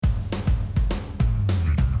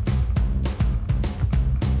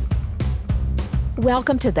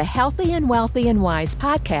Welcome to the Healthy and Wealthy and Wise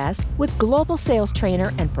podcast with global sales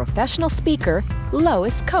trainer and professional speaker,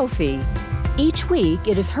 Lois Kofi. Each week,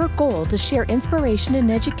 it is her goal to share inspiration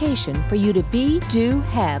and education for you to be, do,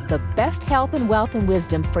 have the best health and wealth and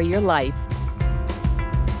wisdom for your life.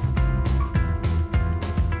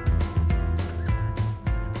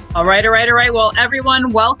 All right. Well,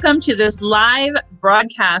 everyone, welcome to this live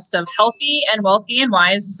broadcast of Healthy and Wealthy and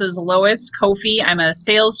Wise. This is Lois Kofi. I'm a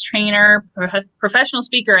sales trainer, professional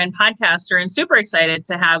speaker, and podcaster, and super excited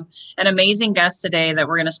to have an amazing guest today that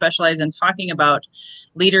we're going to specialize in talking about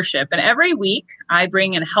leadership. And every week, I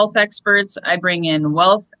bring in health experts, I bring in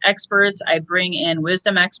wealth experts, I bring in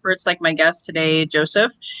wisdom experts like my guest today,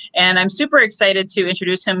 Joseph. And I'm super excited to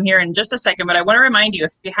introduce him here in just a second. But I want to remind you,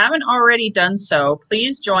 if you haven't already done so,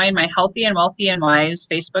 please join my Healthy and Wealthy and Wise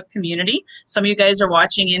Facebook community. Some of you guys are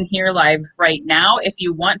watching in here live right now. If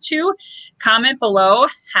you want to, comment below,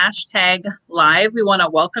 #live. We want to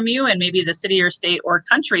welcome you and maybe the city or state or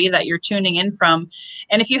country that you're tuning in from.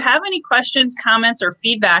 And if you have any questions, comments, or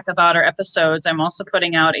feedback about our episodes, I'm also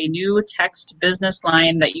putting out a new text business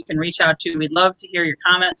line that you can reach out to. We'd love to hear your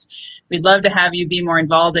comments. We'd love to have you be more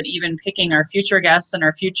involved at even picking our future guests and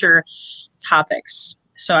our future topics.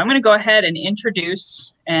 So I'm going to go ahead and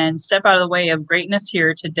introduce and step out of the way of greatness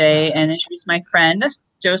here today and introduce my friend,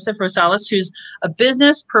 Joseph Rosales, who's a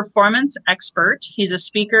business performance expert. He's a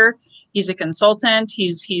speaker, he's a consultant,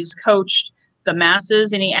 he's coached the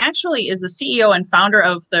masses, and he actually is the CEO and founder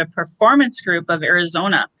of the Performance Group of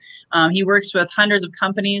Arizona. He works with hundreds of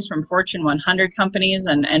companies from Fortune 100 companies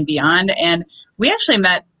and beyond. And we actually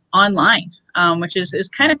met online, which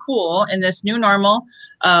is kind of cool in this new normal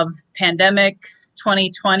of pandemic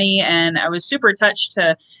 2020. And I was super touched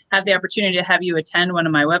to have the opportunity to have you attend one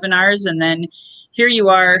of my webinars. And then here you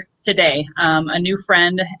are today, a new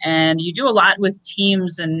friend, and you do a lot with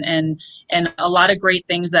teams and a lot of great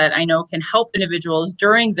things that I know can help individuals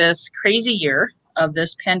during this crazy year of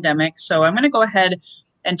this pandemic. So I'm going to go ahead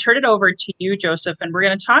and turn it over to you, Joseph, and we're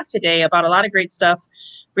going to talk today about a lot of great stuff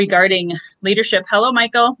regarding leadership. Hello,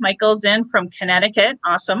 Michael. Michael's in from Connecticut.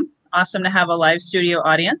 Awesome to have a live studio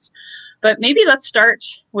audience. But maybe let's start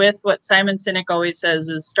with what Simon Sinek always says,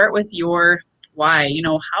 is start with your why.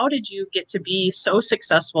 How did you get to be so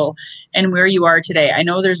successful and where you are today? I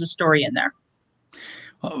know there's a story in there.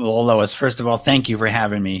 Well, Lois, first of all, thank you for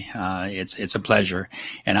having me. It's a pleasure.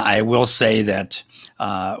 And I will say that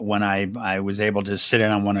when I was able to sit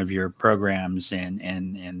in on one of your programs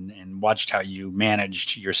and watched how you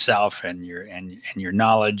managed yourself and your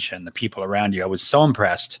knowledge and the people around you, I was so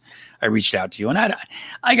impressed. I reached out to you, and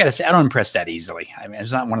I got to say, I don't impress that easily. I mean,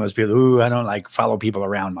 it's not one of those people who I don't follow people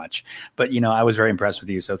around much, but I was very impressed with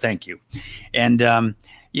you. So thank you. And,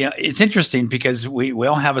 it's interesting because we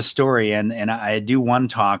all have a story, and I do one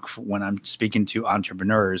talk when I'm speaking to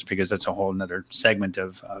entrepreneurs, because that's a whole nother segment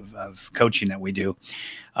of coaching that we do.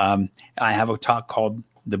 I have a talk called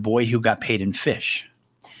The Boy Who Got Paid in Fish.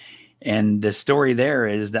 And the story there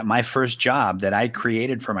is that my first job that I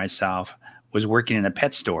created for myself was working in a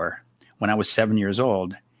pet store when I was 7 years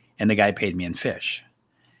old, and the guy paid me in fish.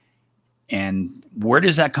 And where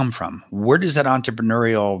does that come from? Where does that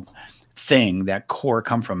entrepreneurial thing, that core,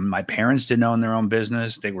 come from? My parents didn't own their own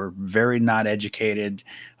business. They were very not educated.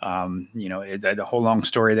 The whole long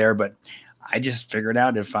story there, but I just figured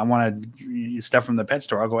out if I wanted stuff from the pet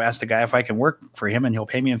store, I'll go ask the guy if I can work for him and he'll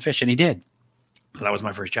pay me in fish. And he did. So that was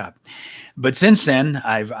my first job. But since then,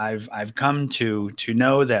 I've come to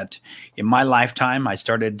know that in my lifetime, I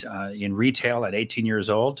started in retail at 18 years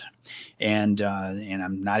old, and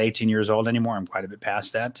I'm not 18 years old anymore. I'm quite a bit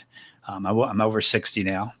past that. I'm over 60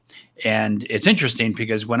 now, and it's interesting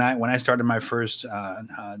because when I started my first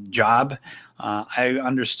job, I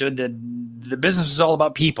understood that the business was all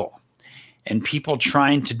about people. And people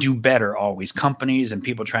trying to do better, always companies and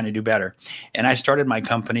people trying to do better. And I started my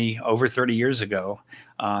company over 30 years ago.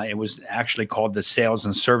 It was actually called the Sales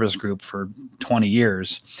and Service Group for 20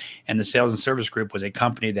 years. And the Sales and Service Group was a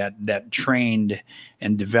company that trained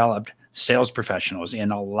and developed sales professionals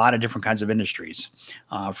in a lot of different kinds of industries,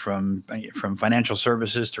 from financial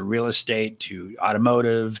services to real estate to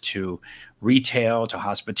automotive to retail to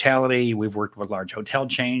hospitality. We've worked with large hotel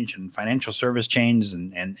chains and financial service chains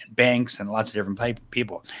and banks and lots of different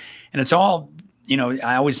people. And it's all,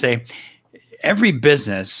 I always say every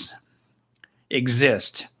business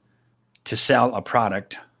exists to sell a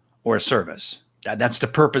product or a service. That's the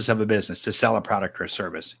purpose of a business, to sell a product or a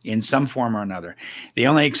service in some form or another. The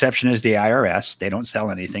only exception is the IRS. They don't sell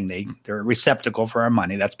anything. They're a receptacle for our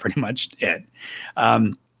money. That's pretty much it.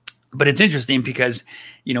 But it's interesting because,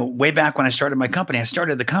 way back when I started my company, I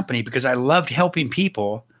started the company because I loved helping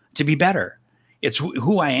people to be better. It's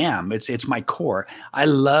who I am. It's my core. I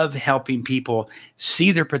love helping people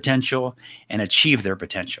see their potential and achieve their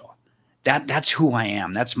potential. That's who I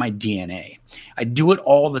am. That's my DNA. I do it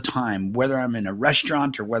all the time, whether I'm in a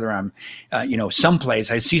restaurant or whether I'm,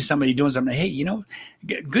 someplace. I see somebody doing something. Hey,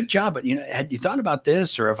 good job. But had you thought about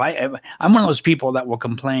this? Or I'm one of those people that will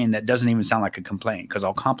complain that doesn't even sound like a complaint, because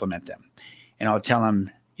I'll compliment them, and I'll tell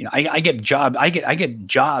them, I get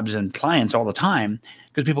jobs and clients all the time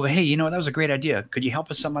because people go, hey, that was a great idea. Could you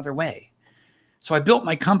help us some other way? So I built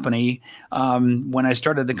my company when I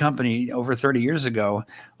started the company over 30 years ago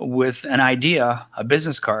with an idea, a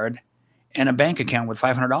business card, and a bank account with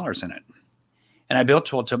 $500 in it. And I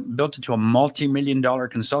built it to a multi-million-dollar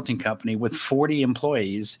consulting company with 40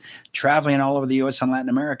 employees traveling all over the U.S. and Latin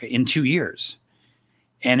America in 2 years.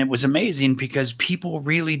 And it was amazing because people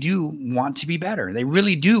really do want to be better. They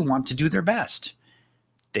really do want to do their best.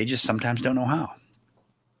 They just sometimes don't know how.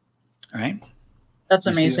 All right? That's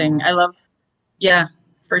amazing. Yeah,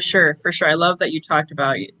 for sure. I love that you talked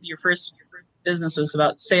about your first business was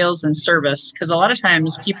about sales and service, because a lot of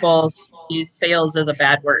times people see sales as a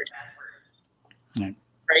bad word,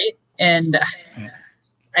 right? And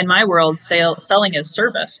in my world, selling is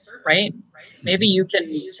service, right? Maybe you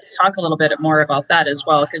can talk a little bit more about that as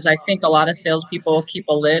well, because I think a lot of salespeople keep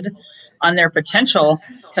a lid on their potential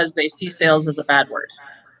because they see sales as a bad word.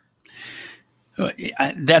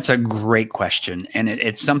 That's a great question. And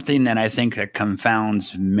it's something that I think that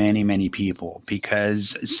confounds many, many people,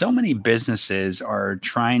 because so many businesses are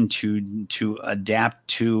trying to adapt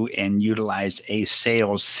to and utilize a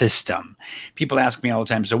sales system. People ask me all the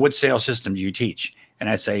time, so what sales system do you teach? And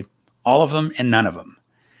I say, all of them and none of them,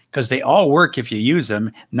 because they all work if you use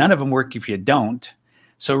them. None of them work if you don't.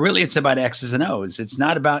 So really it's about X's and O's. It's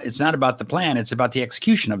not about the plan. It's about the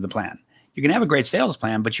execution of the plan. You can have a great sales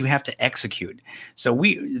plan, but you have to execute. So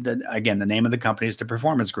again, the name of the company is the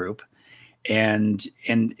Performance Group. And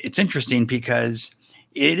it's interesting because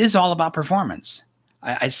it is all about performance.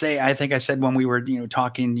 I think I said when we were,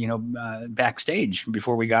 talking, backstage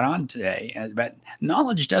before we got on today, but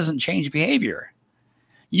knowledge doesn't change behavior.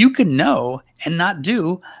 You can know and not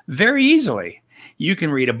do very easily. You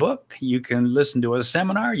can read a book, you can listen to a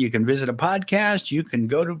seminar, you can visit a podcast, you can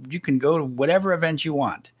go to whatever event you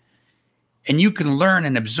want. And you can learn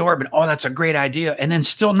and absorb, and that's a great idea, and then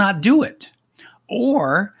still not do it.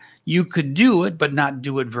 Or you could do it, but not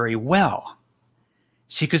do it very well.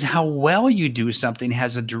 See, because how well you do something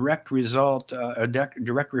has a direct result,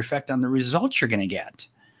 direct effect on the results you're going to get.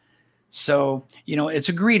 So, it's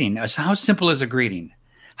a greeting. How simple is a greeting?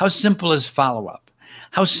 How simple is follow-up?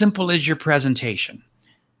 How simple is your presentation?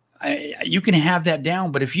 You can have that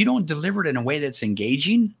down, but if you don't deliver it in a way that's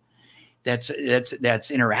engaging, that's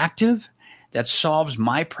interactive, that solves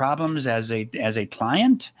my problems as a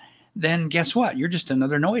client, then guess what? You're just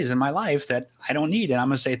another noise in my life that I don't need. And I'm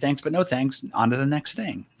going to say thanks, but no thanks, on to the next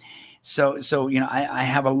thing. So I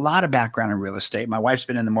have a lot of background in real estate. My wife's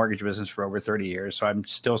been in the mortgage business for over 30 years, so I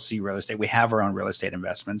still see real estate. We have our own real estate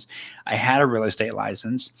investments. I had a real estate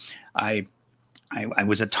license. I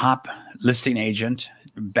was a top listing agent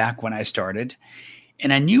back when I started.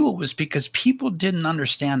 And I knew it was because people didn't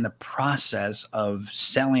understand the process of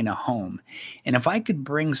selling a home. And if I could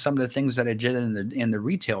bring some of the things that I did in the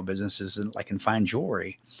retail businesses, like in fine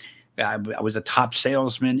jewelry, I was a top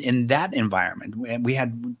salesman in that environment. We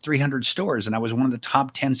had 300 stores, and I was one of the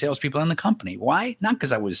top 10 salespeople in the company. Why? Not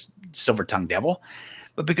because I was silver-tongued devil,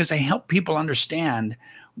 but because I helped people understand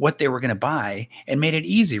what they were going to buy and made it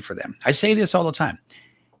easy for them. I say this all the time.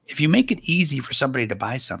 If you make it easy for somebody to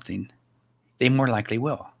buy something, they more likely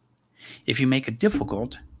will. If you make it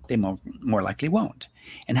difficult, they more likely won't.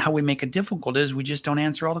 And how we make it difficult is we just don't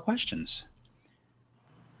answer all the questions.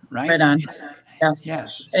 Right? Right on.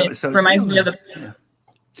 Yes. So reminds me of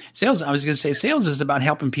sales. I was going to say sales is about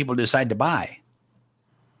helping people decide to buy,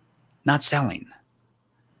 not selling.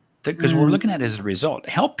 Because we're looking at it as a result.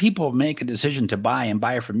 Help people make a decision to buy and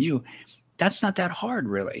buy from you. That's not that hard,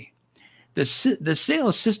 really. The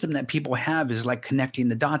sales system that people have is like connecting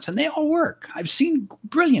the dots, and they all work. I've seen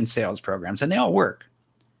brilliant sales programs, and they all work,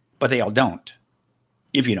 but they all don't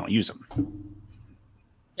if you don't use them.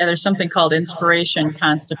 Yeah, there's something called inspiration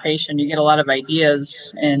constipation. You get a lot of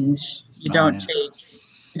ideas, and you don't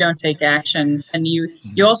take action. And you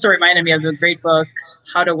also reminded me of the great book,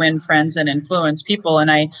 How to Win Friends and Influence People. And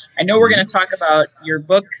I know we're going to talk about your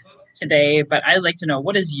book today, but I'd like to know,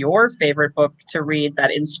 what is your favorite book to read that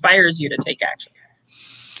inspires you to take action?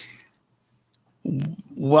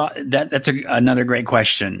 Well, that's another great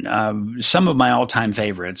question. Some of my all-time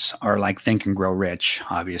favorites are like Think and Grow Rich,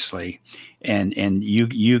 obviously, and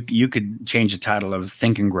you could change the title of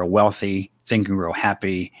Think and Grow Wealthy, Think and Grow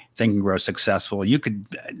Happy, Think and Grow Successful. You could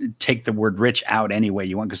take the word rich out any way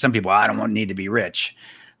you want, because some people, I don't need to be rich.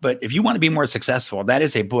 But if you want to be more successful, that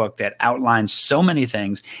is a book that outlines so many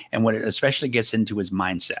things, and what it especially gets into is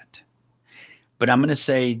mindset. But I'm going to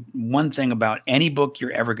say one thing about any book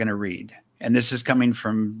you're ever going to read, and this is coming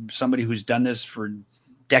from somebody who's done this for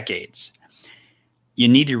decades. You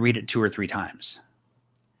need to read it 2 or 3 times.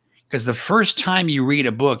 Because the first time you read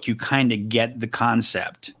a book, you kind of get the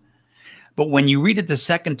concept. But when you read it the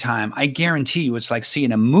second time, I guarantee you it's like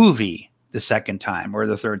seeing a movie the second time or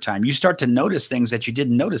the third time. You start to notice things that you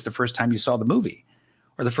didn't notice the first time you saw the movie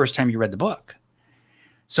or the first time you read the book.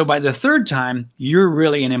 So by the third time, you're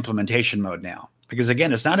really in implementation mode now. Because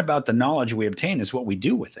again, it's not about the knowledge we obtain, it's what we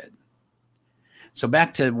do with it. So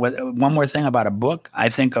back to one more thing about a book. I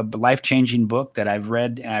think a life-changing book that I've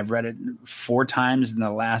read, and I've read it 4 times in the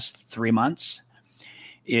last 3 months,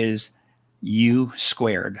 is U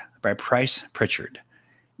Squared by Bryce Pritchard.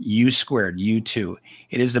 U Squared, U2.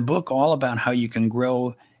 It is a book all about how you can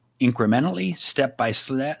grow incrementally, step by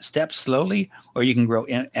step, slowly, or you can grow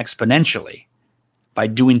exponentially by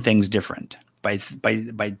doing things different,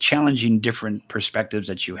 by challenging different perspectives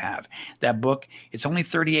that you have. That book, it's only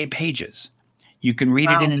 38 pages. You can read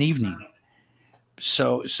it in an evening.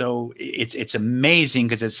 So it's amazing,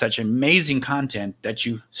 because it's such amazing content that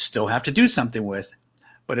you still have to do something with,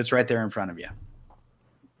 but it's right there in front of you.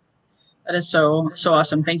 That is so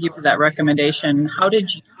awesome. Thank you for that recommendation. How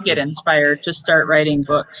did you get inspired to start writing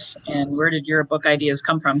books, and where did your book ideas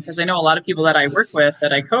come from? Because I know a lot of people that I work with,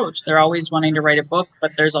 that I coach, they're always wanting to write a book,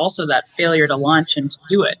 but there's also that failure to launch and to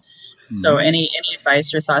do it. Mm-hmm. So any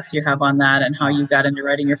advice or thoughts you have on that and how you got into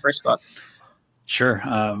writing your first book? Sure.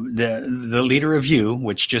 The Leader of You,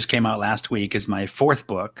 which just came out last week, is my 4th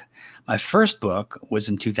book. My first book was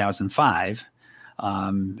in 2005,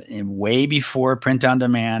 and way before print on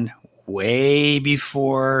demand, way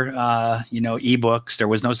before ebooks. There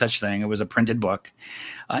was no such thing. It was a printed book.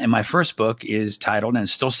 And my first book is titled, and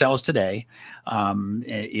it still sells today,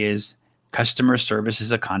 is Customer Service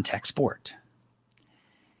is a Contact Sport.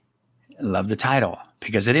 I love the title,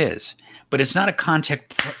 because it is. But it's not a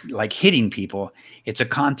contact like hitting people. It's a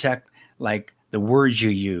contact like the words you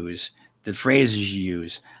use, the phrases you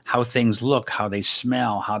use, how things look, how they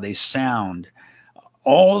smell, how they sound,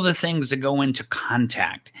 all the things that go into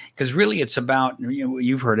contact. Because really it's about,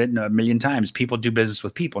 you've heard it a million times, people do business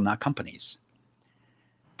with people, not companies.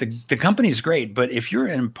 The company is great, but if you're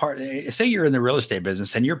say you're in the real estate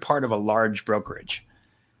business and you're part of a large brokerage,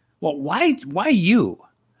 well, why you?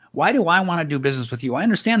 Why do I want to do business with you? I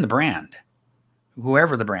understand the brand,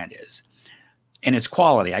 whoever the brand is, and it's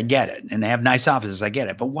quality. I get it. And they have nice offices. I get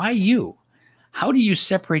it. But why you? How do you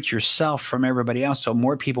separate yourself from everybody else so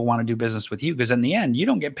more people want to do business with you? Because in the end, you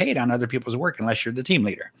don't get paid on other people's work unless you're the team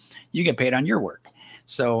leader. You get paid on your work.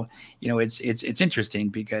 So, it's interesting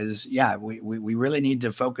because, we really need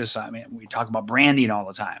to focus on, we talk about branding all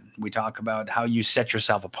the time. We talk about how you set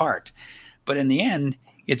yourself apart. But in the end,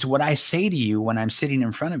 it's what I say to you when I'm sitting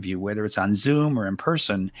in front of you, whether it's on Zoom or in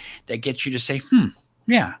person, that gets you to say,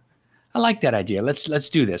 yeah, I like that idea. Let's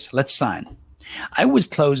do this. Let's sign. I was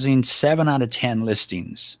closing 7 out of 10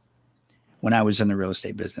 listings when I was in the real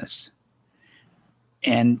estate business.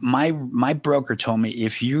 And my broker told me,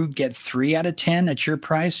 if you get 3 out of 10 at your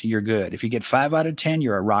price, you're good. If you get 5 out of 10,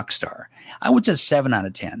 you're a rock star. I was at 7 out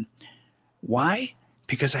of 10. Why?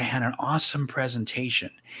 Because I had an awesome presentation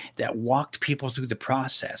that walked people through the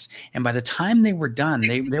process. And by the time they were done,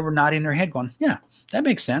 they were nodding their head going, yeah, that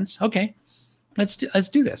makes sense. Okay, let's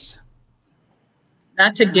do this.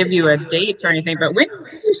 Not to give you a date or anything, but when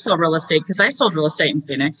did you sell real estate? Because I sold real estate in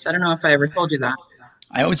Phoenix. I don't know if I ever told you that.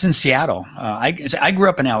 I was in Seattle. I grew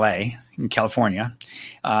up in LA, in California.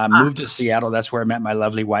 Moved to Seattle. That's where I met my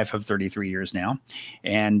lovely wife of 33 years now.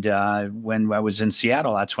 And when I was in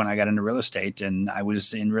Seattle, that's when I got into real estate. And I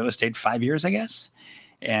was in real estate 5 years, I guess.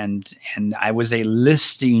 And I was a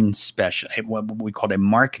listing specialist, what we called a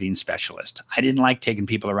marketing specialist. I didn't like taking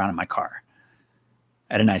people around in my car.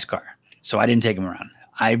 I had a nice car, so I didn't take them around.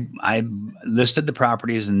 I listed the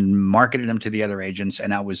properties and marketed them to the other agents,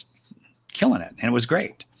 and I was killing it, and it was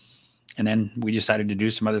great. And then we decided to do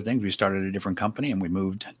some other things. We started a different company, and we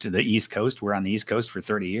moved to the East Coast. We're on the East Coast for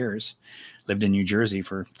 30 years, lived in New Jersey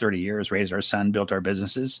for 30 years, raised our son, built our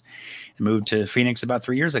businesses, and moved to Phoenix about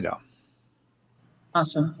 3 years ago.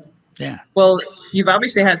 Awesome. Yeah. Well, you've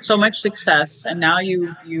obviously had so much success, and now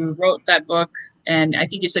you wrote that book, and I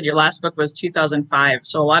think you said your last book was 2005.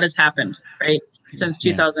 So a lot has happened, right, since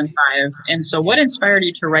 2005. Yeah. And so what inspired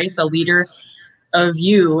you to write The Leader of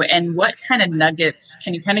You, and what kind of nuggets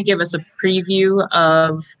can you kind of give us a preview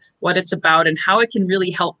of what it's about and how it can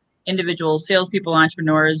really help individuals, salespeople,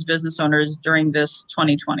 entrepreneurs, business owners during this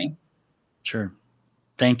 2020? Sure.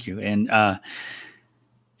 Thank you. And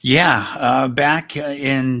back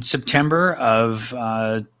in September of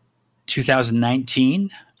 2019,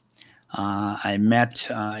 I met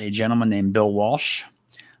a gentleman named Bill Walsh,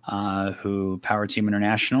 who Power Team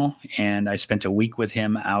International, and I spent a week with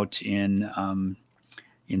him out in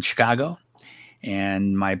Chicago.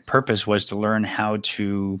 And my purpose was to learn how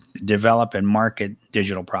to develop and market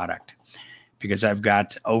digital product, because I've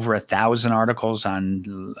got over 1,000 articles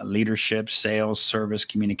on leadership, sales, service,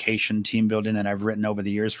 communication, team building that I've written over the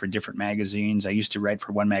years for different magazines. I used to write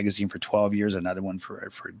for one magazine for 12 years, another one for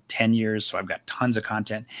 10 years. So I've got tons of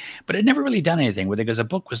content, but I'd never really done anything with it because a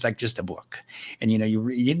book was like just a book. And,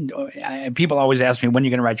 people always ask me, when are you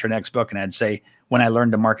going to write your next book? And I'd say, when I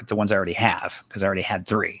learned to market the ones I already have, because I already had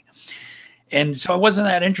 3. And so I wasn't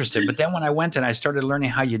that interested. But then when I went and I started learning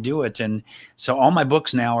how you do it, and so all my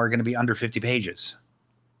books now are going to be under 50 pages.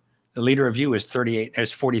 The Leader of You is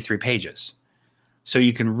 43 pages. So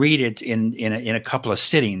you can read it in a couple of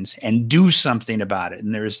sittings and do something about it.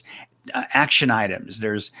 And there's action items.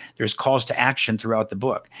 There's calls to action throughout the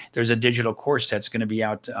book. There's a digital course that's going to be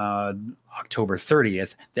out October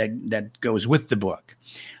 30th that goes with the book.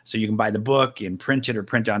 So you can buy the book and print it or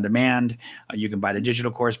print on demand. You can buy the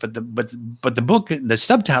digital course, but the book, the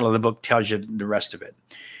subtitle of the book tells you the rest of it.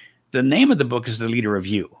 The name of the book is The Leader of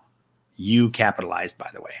You. You capitalized, by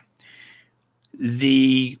the way.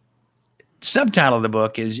 The subtitle of the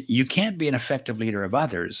book is You Can't Be an Effective Leader of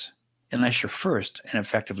Others unless you're first an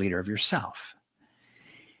effective leader of yourself.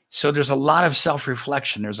 So there's a lot of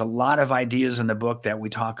self-reflection. There's a lot of ideas in the book that we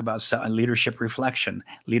talk about: leadership reflection,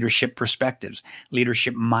 leadership perspectives,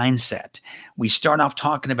 leadership mindset. We start off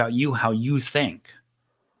talking about how you think,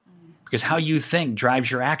 because how you think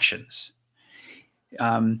drives your actions.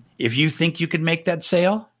 If you think you could make that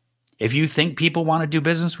sale, if you think people want to do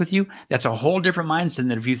business with you, that's a whole different mindset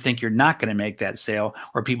than if you think you're not going to make that sale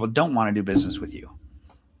or people don't want to do business with you.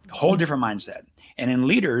 A whole different mindset. And in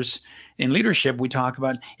leadership, we talk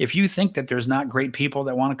about, if you think that there's not great people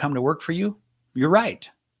that want to come to work for you, you're right.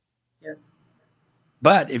 Yeah.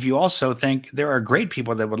 But if you also think there are great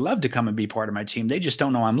people that would love to come and be part of my team, they just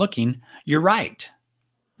don't know I'm looking, you're right.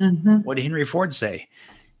 Mm-hmm. What did Henry Ford say?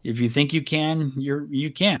 If you think you can,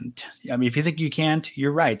 you can't. I mean, if you think you can't,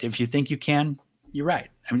 you're right. If you think you can, you're right.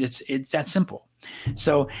 I mean, it's that simple.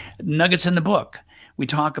 So nuggets in the book. We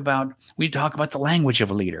talk about the language of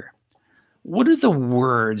a leader. What are the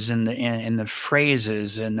words and the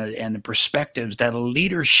phrases and the perspectives that a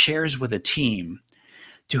leader shares with a team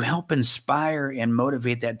to help inspire and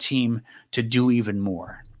motivate that team to do even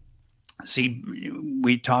more? See,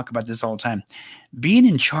 we talk about this all the time. Being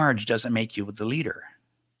in charge doesn't make you the leader.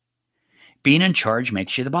 Being in charge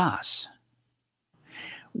makes you the boss.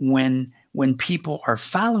 When people are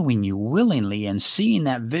following you willingly and seeing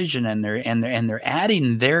that vision and they're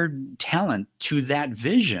adding their talent to that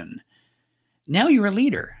vision, now you're a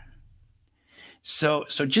leader. So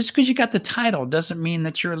just because you got the title doesn't mean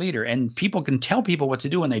that you're a leader. And people can tell people what to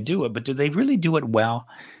do when they do it, but do they really do it well?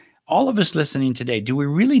 All of us listening today, do we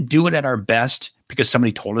really do it at our best because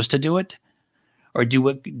somebody told us to do it? Or do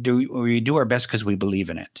we do our best because we believe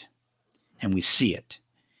in it and we see it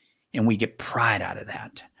and we get pride out of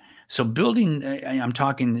that? So building, I'm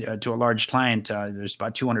talking to a large client. There's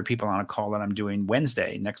about 200 people on a call that I'm doing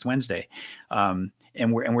next Wednesday.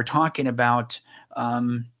 And we're talking about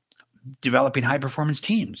developing high performance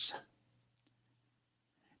teams,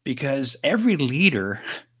 because every leader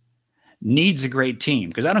needs a great team.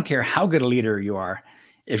 Because I don't care how good a leader you are,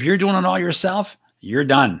 if you're doing it all yourself, you're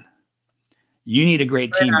done. You need a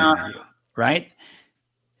great team behind you, right?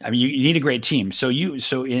 I mean, you need a great team. So we've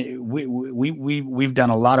done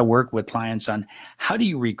a lot of work with clients on how do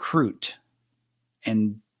you recruit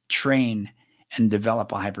and train and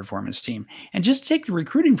develop a high performance team. And just take the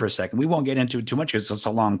recruiting for a second. We won't get into it too much because it's a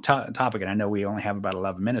long topic, and I know we only have about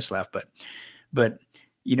 11 minutes left. But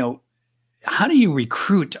how do you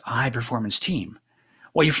recruit a high performance team?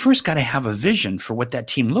 Well, you first got to have a vision for what that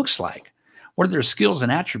team looks like. What are their skills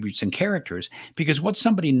and attributes and characters? Because what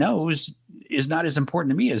somebody knows is not as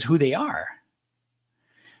important to me as who they are.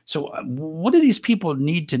 So what do these people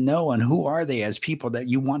need to know, and who are they as people that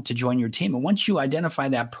you want to join your team? And once you identify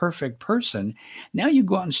that perfect person, now you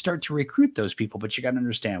go out and start to recruit those people. But you got to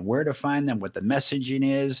understand where to find them, what the messaging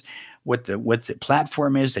is, what the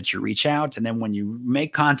platform is that you reach out. And then when you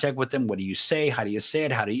make contact with them, what do you say? How do you say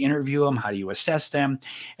it? How do you interview them? How do you assess them?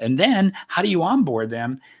 And then how do you onboard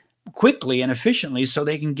them quickly and efficiently so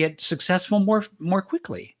they can get successful more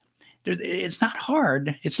quickly? It's not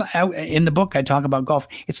hard. It's not, in the book I talk about golf.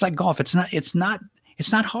 It's like golf. It's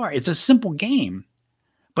It's not hard. It's a simple game,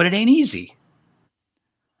 but it ain't easy,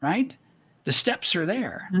 right? The steps are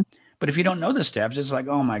there. Mm-hmm. But if you don't know the steps, it's like,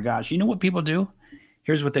 oh my gosh, you know what people do?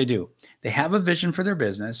 Here's what they do. They have a vision for their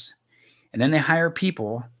business, and then they hire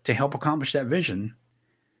people to help accomplish that vision.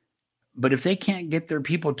 But if they can't get their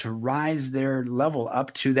people to rise their level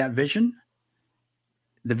up to that vision,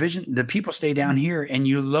 the people stay down here, and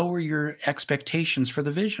you lower your expectations for the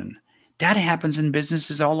vision. That happens in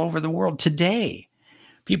businesses all over the world today.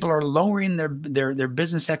 People are lowering their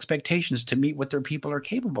business expectations to meet what their people are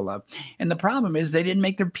capable of. And the problem is they didn't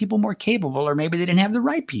make their people more capable, or maybe they didn't have the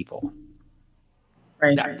right people.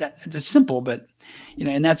 Right. That's simple, but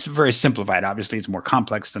and that's very simplified. Obviously, it's more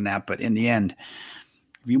complex than that. But in the end,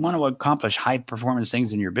 if you want to accomplish high performance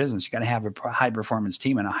things in your business, you got to have a high performance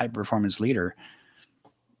team and a high performance leader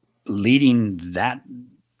leading that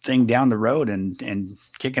thing down the road and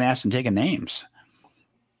kicking ass and taking names.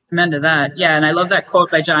 Amen to that. Yeah. And I love that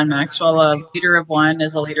quote by John Maxwell: a leader of one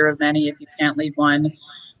is a leader of many. If you can't lead one,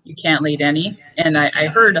 you can't lead any. And I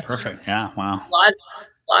heard perfect. Yeah. Wow.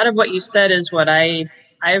 A lot of what you said is what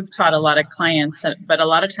I've taught a lot of clients, but a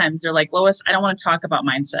lot of times they're like, Lois, I don't want to talk about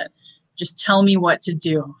mindset. Just tell me what to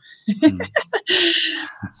do.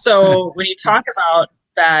 So when you talk about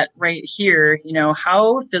that right here,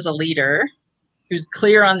 how does a leader who's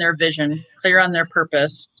clear on their vision, clear on their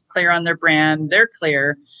purpose, clear on their brand, they're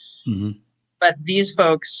clear, but these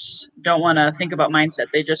folks don't want to think about mindset.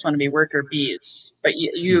 They just want to be worker bees. But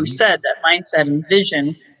you said that mindset and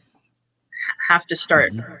vision have to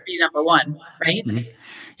start, be number one, right?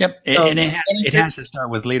 Yep. So, and it has to start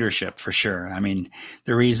with leadership for sure. I mean,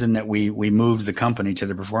 the reason that we moved the company to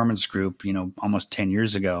the Performance Group, almost 10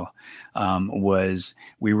 years ago, was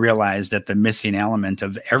we realized that the missing element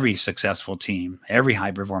of every successful team, every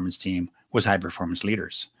high performance team, was high performance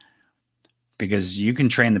leaders. Because you can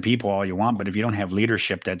train the people all you want, but if you don't have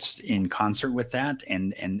leadership that's in concert with that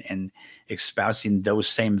and espousing those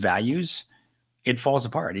same values, it falls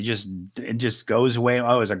apart. It just goes away.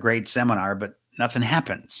 Oh, it was a great seminar, but nothing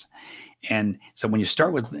happens. And so when you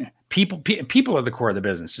start with people are the core of the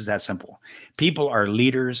business. It's that simple. People are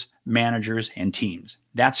leaders, managers, and teams.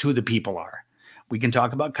 That's who the people are. We can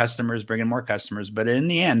talk about customers, bringing more customers, but in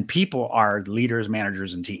the end, people are leaders,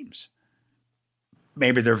 managers, and teams.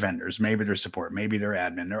 Maybe they're vendors, maybe they're support, maybe they're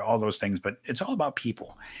admin, they're all those things, but it's all about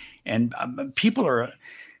people. And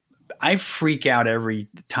I freak out every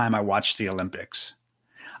time I watch the Olympics.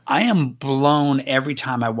 I am blown every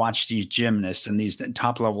time I watch these gymnasts and these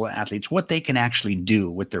top level athletes, what they can actually do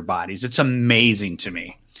with their bodies. It's amazing to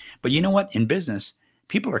me. But you know what? In business,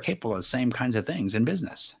 people are capable of the same kinds of things in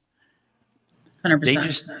business.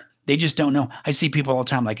 100%. They just don't know. I see people all the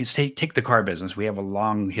time, like take the car business. We have a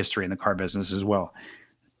long history in the car business as well.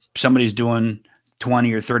 Somebody's doing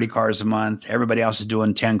 20 or 30 cars a month. Everybody else is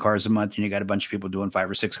doing 10 cars a month. And you got a bunch of people doing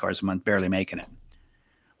 5 or 6 cars a month, barely making it.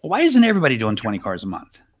 Well, why isn't everybody doing 20 cars a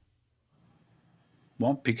month?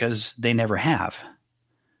 Well, because they never have.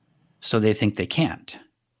 So they think they can't.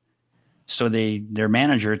 So their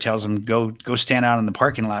manager tells them, go stand out in the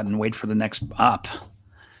parking lot and wait for the next up.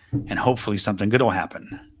 And hopefully something good will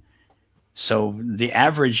happen. So the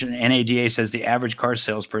average, NADA says the average car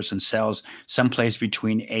salesperson sells someplace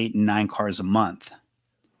between 8 and 9 cars a month.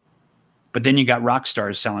 But then you got rock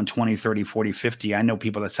stars selling 20, 30, 40, 50. I know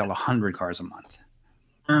people that sell 100 cars a month.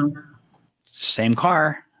 Same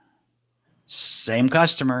car, same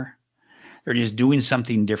customer. They're just doing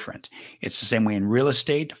something different. It's the same way in real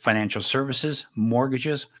estate, financial services,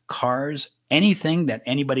 mortgages, cars, anything that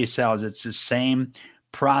anybody sells. It's the same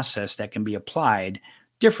process that can be applied.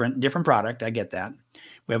 Different product. I get that.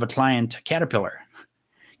 We have a client, Caterpillar.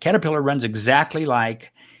 Caterpillar runs exactly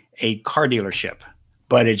like a car dealership,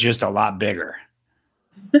 but it's just a lot bigger.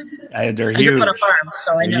 They're huge. A farm,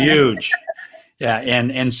 so I know. Huge. Yeah,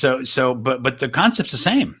 and so, but the concept's the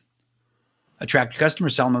same. Attract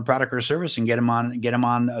customers, sell them a product or a service, and get them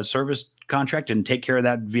on a service contract and take care of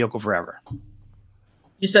that vehicle forever.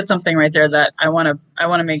 You said something right there that I want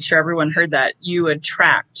to make sure everyone heard that. You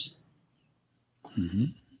attract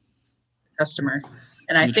customer.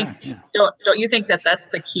 And I think, don't you think that that's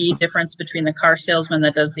the key difference between the car salesman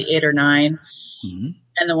that does the 8 or 9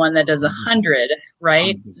 and the one that does 100,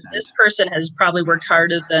 right? 100%. This person has probably worked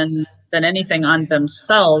harder than anything on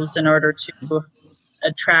themselves in order to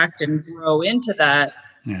attract and grow into that.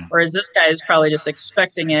 Yeah. Whereas this guy is probably just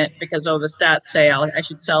expecting it because, the stats say I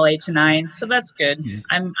should sell 8 to 9. So that's good. Yeah.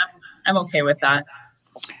 I'm okay with that.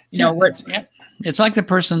 It's like the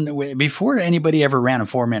person before anybody ever ran a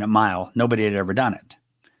 4-minute mile, nobody had ever done it.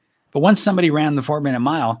 But once somebody ran the 4-minute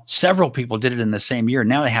mile, several people did it in the same year.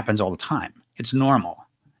 Now it happens all the time. It's normal.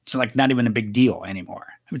 It's like not even a big deal anymore.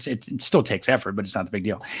 It still takes effort, but it's not the big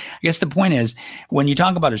deal. I guess the point is, when you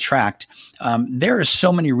talk about attract, there are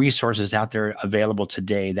so many resources out there available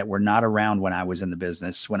today that were not around when I was in the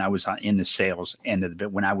business, when I was in the sales end of the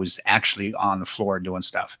bit, when I was actually on the floor doing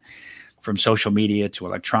stuff, from social media to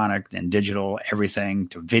electronic and digital, everything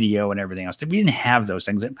to video and everything else. We didn't have those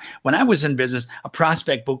things. When I was in business, a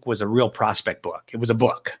prospect book was a real prospect book. It was a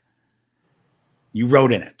book. You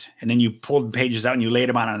wrote in it, and then you pulled pages out and you laid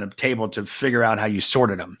them out on a table to figure out how you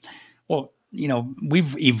sorted them. Well,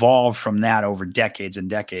 we've evolved from that over decades and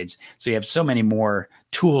decades. So you have so many more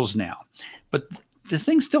tools now, but the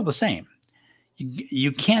thing's still the same.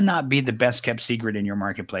 You cannot be the best kept secret in your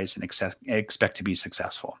marketplace and expect to be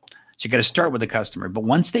successful. So you got to start with the customer, but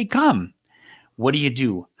once they come, what do you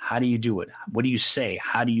do? How do you do it? What do you say?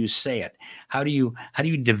 How do you say it? How do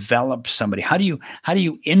you develop somebody? How do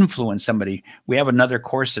you influence somebody? We have another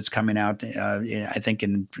course that's coming out, I think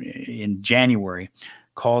in January,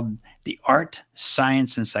 called The Art,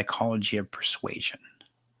 Science, and Psychology of Persuasion.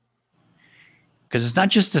 Because it's not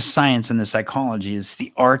just the science and the psychology, it's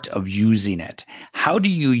the art of using it. How do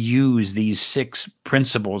you use these 6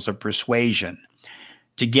 principles of persuasion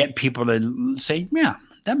to get people to say, yeah,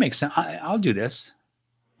 that makes sense. I'll do this.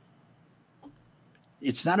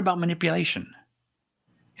 It's not about manipulation.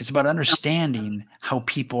 It's about understanding how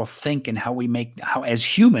people think and how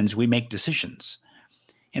as humans, we make decisions.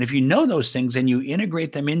 And if you know those things and you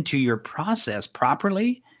integrate them into your process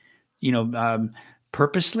properly,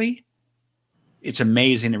 purposely, it's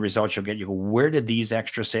amazing the results you'll get. You go, where did these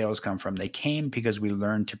extra sales come from? They came because we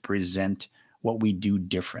learned to present what we do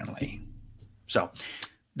differently. So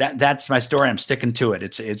that's my story. I'm sticking to it.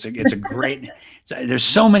 It's a great. There's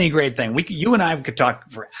so many great things. You and I could talk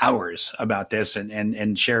for hours about this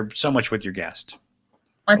and share so much with your guest.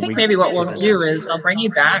 I think maybe what we'll do is I'll bring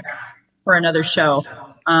you back for another show,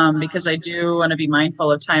 because I do want to be mindful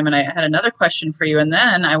of time. And I had another question for you, and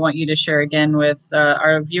then I want you to share again with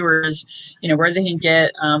our viewers, where they can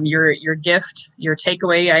get your gift, your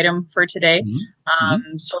takeaway item for today.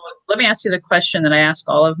 Mm-hmm. So let me ask you the question that I ask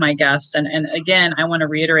all of my guests. And again, I want to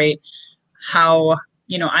reiterate how,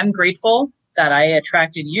 I'm grateful that I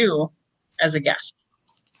attracted you as a guest.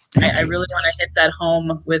 I really want to hit that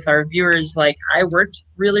home with our viewers. Like, I worked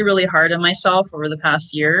really, really hard on myself over the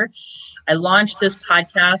past year. I launched this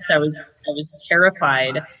podcast. I was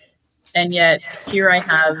terrified. And yet here I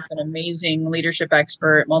have an amazing leadership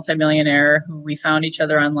expert, multimillionaire, who we found each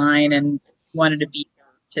other online and wanted to be here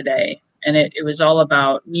today. And it was all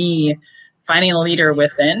about me finding a leader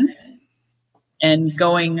within and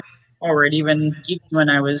going forward, even when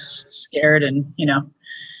I was scared and,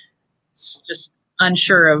 just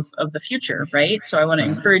unsure of the future, right? So I want to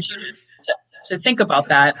encourage you to think about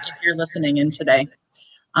that if you're listening in today.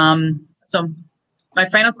 So my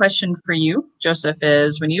final question for you, Joseph,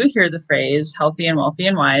 is when you hear the phrase healthy and wealthy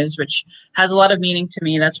and wise, which has a lot of meaning to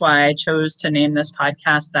me, that's why I chose to name this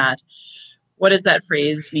podcast that, what does that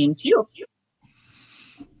phrase mean to you?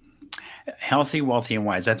 Healthy, wealthy, and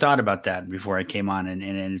wise. I thought about that before I came on,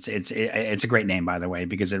 and it's a great name, by the way,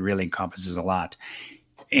 because it really encompasses a lot.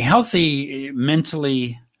 Healthy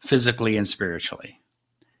mentally, physically, and spiritually.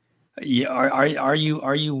 Are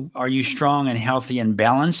you strong and healthy and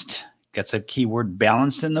balanced? That's a key word,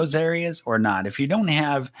 balanced in those areas or not. If you don't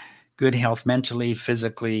have good health mentally,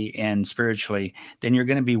 physically, and spiritually, then you're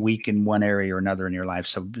going to be weak in one area or another in your life.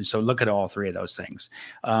 So look at all 3 of those things.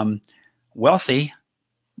 Wealthy,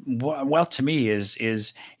 wealth to me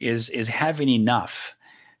is having enough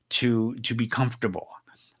to be comfortable.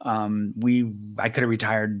 I could have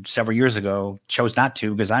retired several years ago, chose not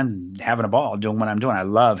to because I'm having a ball doing what I'm doing. I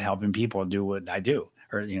love helping people do what I do,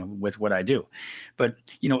 or, with what I do. But,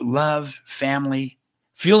 love, family,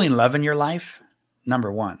 feeling love in your life,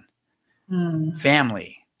 number 1.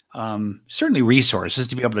 Family, certainly resources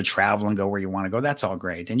to be able to travel and go where you want to go. That's all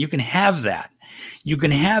great. And you can have that. You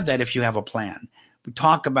can have that if you have a plan. We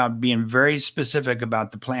talk about being very specific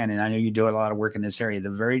about the plan. And I know you do a lot of work in this area,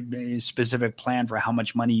 the very specific plan for how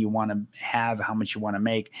much money you want to have, how much you want to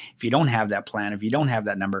make. If you don't have that plan, if you don't have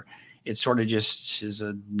that number, it sort of just is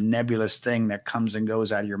a nebulous thing that comes and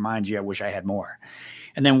goes out of your mind. Gee, I wish I had more.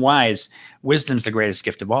 And then wise, wisdom's the greatest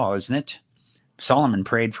gift of all, isn't it? Solomon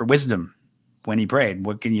prayed for wisdom when he prayed.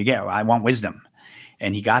 What can you get? I want wisdom.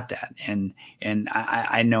 And he got that. And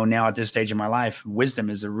I know now at this stage of my life, wisdom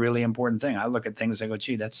is a really important thing. I look at things, I go,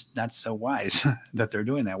 gee, that's not so wise that they're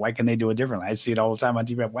doing that. Why can they do it differently? I see it all the time on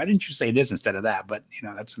TV. Why didn't you say this instead of that? But,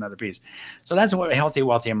 that's another piece. So that's what healthy,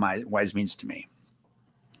 wealthy, and wise means to me.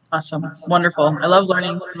 Awesome. Wonderful. I love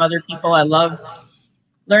learning from other people. I love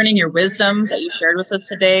learning your wisdom that you shared with us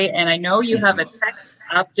today. And I know you have a text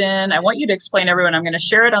opt-in. I want you to explain to everyone. I'm going to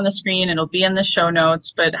share it on the screen and it'll be in the show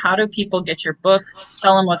notes. But how do people get your book?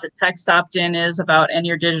 Tell them what the text opt-in is about and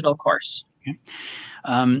your digital course. Okay.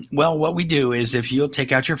 Well, what we do is if you'll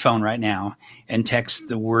take out your phone right now and text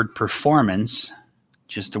the word performance,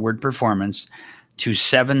 just the word performance, to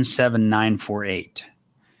 77948.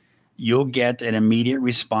 You'll get an immediate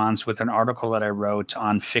response with an article that I wrote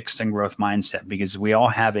on fixed and growth mindset, because we all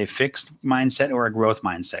have a fixed mindset or a growth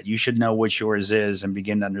mindset. You should know what yours is and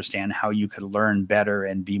begin to understand how you could learn better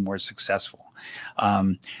and be more successful.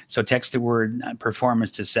 So text the word performance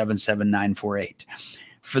to 77948.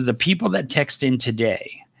 For the people that text in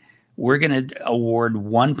today, we're going to award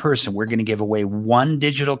one person. We're going to give away one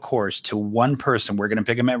digital course to one person. We're going to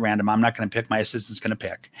pick them at random. I'm not going to pick. My assistant's going to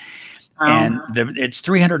pick. And it's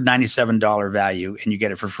 $397 value, and you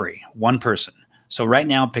get it for free. One person. So right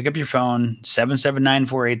now, pick up your phone,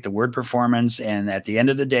 77948, the word performance. And at the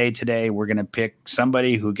end of the day today, we're going to pick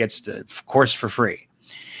somebody who gets the course for free.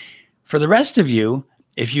 For the rest of you,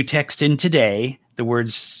 if you text in today, the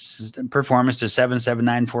words performance to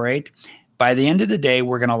 77948, by the end of the day,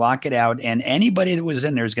 we're going to lock it out. And anybody that was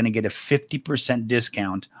in there is going to get a 50%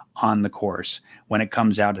 discount on the course when it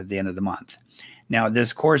comes out at the end of the month. Now,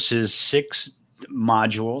 this course is 6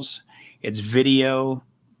 modules. It's video,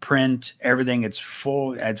 print, everything. It's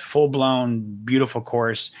full-blown, beautiful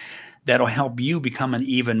course that'll help you become an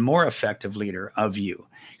even more effective leader of you.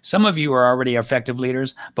 Some of you are already effective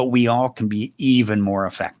leaders, but we all can be even more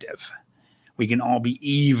effective. We can all be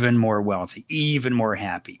even more wealthy, even more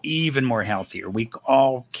happy, even more healthier. We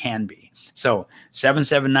all can be. So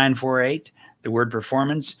 77948. The word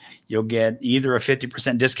performance, you'll get either a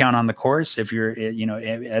 50% discount on the course if you're,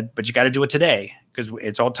 but you got to do it today because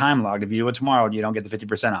it's all time logged. If you do it tomorrow, you don't get the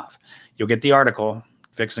 50% off. You'll get the article,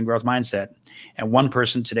 Fixed and Growth Mindset, and one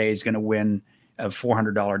person today is going to win a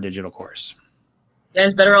 $400 digital course. You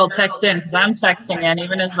guys better all text in because I'm texting in,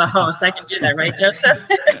 even as the host. I can do that, right, Joseph?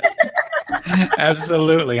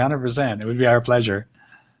 Absolutely, 100%. It would be our pleasure.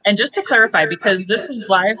 And just to clarify, because this is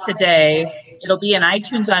live today, it'll be in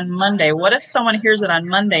iTunes on Monday. What if someone hears it on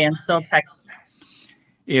Monday and still texts?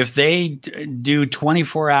 If they do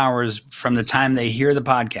 24 hours from the time they hear the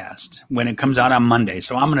podcast, when it comes out on Monday.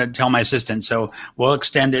 So I'm going to tell my assistant. So we'll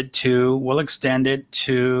extend it to,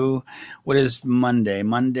 what is Monday?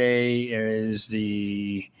 Monday is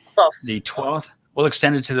the 12th. We'll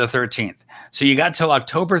extend it to the 13th. So you got till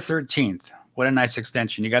October 13th. What a nice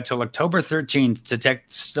extension. You got till October 13th to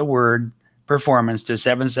text the word performance to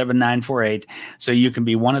 77948. So you can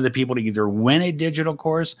be one of the people to either win a digital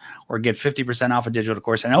course or get 50% off a digital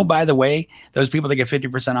course. And oh, by the way, those people that get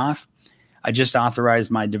 50% off, I just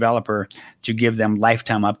authorized my developer to give them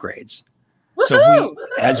lifetime upgrades. Woo-hoo! So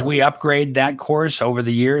as we upgrade that course over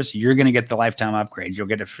the years, you're going to get the lifetime upgrade. You'll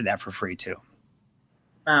get that for free too.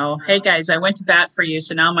 Wow. Hey guys, I went to bat for you.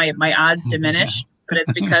 So now my odds diminished. But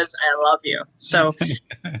it's because I love you. So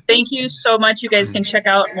thank you so much. You guys can check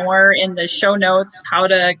out more in the show notes, how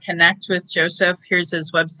to connect with Joseph. Here's his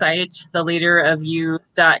website,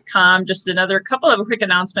 theleaderofyou.com. Just another couple of quick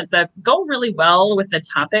announcements that go really well with the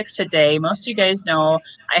topic today. Most of you guys know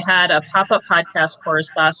I had a pop-up podcast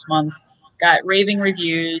course last month, got raving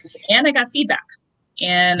reviews, and I got feedback.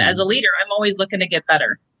 And as a leader, I'm always looking to get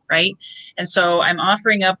better. Right. And so I'm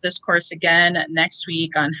offering up this course again next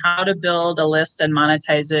week on how to build a list and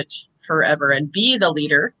monetize it forever and be the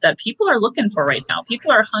leader that people are looking for right now.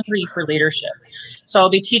 People are hungry for leadership. So I'll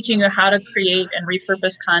be teaching you how to create and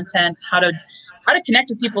repurpose content, how to connect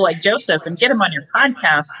with people like Joseph and get them on your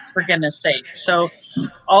podcast, for goodness sake. So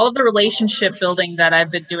all of the relationship building that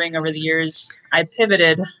I've been doing over the years, I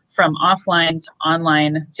pivoted from offline to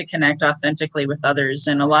online to connect authentically with others.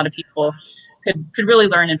 And a lot of people could really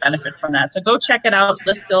learn and benefit from that. So go check it out,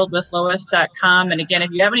 listbuildwithlois.com. And again,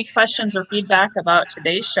 if you have any questions or feedback about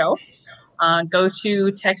today's show, go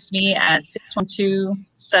to text me at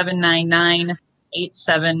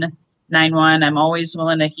 612-799-8791. I'm always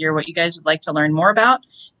willing to hear what you guys would like to learn more about.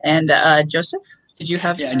 And Joseph, did you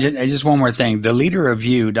have? Yeah, just one more thing.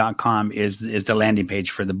 Theleaderofyou.com is the landing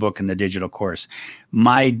page for the book and the digital course.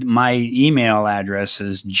 My email address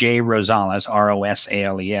is jrosales,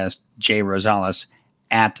 ROSALES, jrosales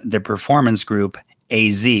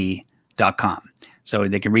 @theperformancegroupaz.com. So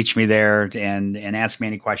they can reach me there and ask me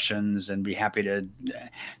any questions and be happy to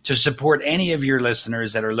support any of your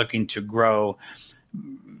listeners that are looking to grow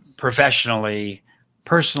personally,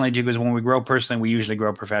 because when we grow personally, we usually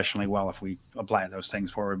grow professionally well if we apply those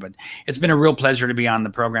things forward. But it's been a real pleasure to be on the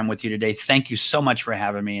program with you today. Thank you so much for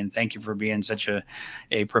having me, and thank you for being such a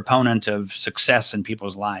proponent of success in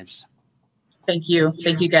people's lives. Thank you.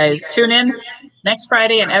 Thank you, guys. Tune in next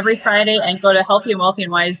Friday and every Friday, and go to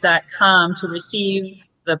healthyandwealthyandwise.com to receive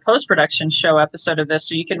the post-production show episode of this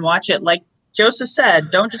so you can watch it. Like Joseph said,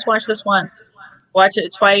 don't just watch this once. Watch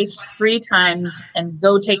it twice, 3 times, and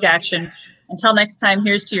go take action. Until next time,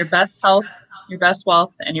 here's to your best health, your best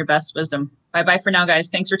wealth, and your best wisdom. Bye-bye for now, guys.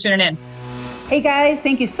 Thanks for tuning in. Hey guys,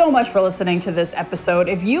 thank you so much for listening to this episode.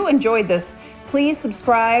 If you enjoyed this, please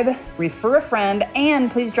subscribe, refer a friend, and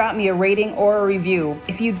please drop me a rating or a review.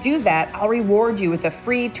 If you do that, I'll reward you with a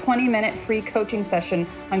free 20-minute free coaching session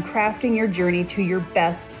on crafting your journey to your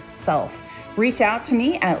best self. Reach out to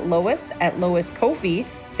me at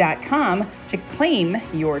lois@loiscoffee.com to claim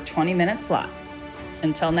your 20-minute slot.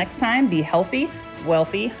 Until next time, be healthy,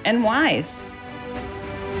 wealthy, and wise.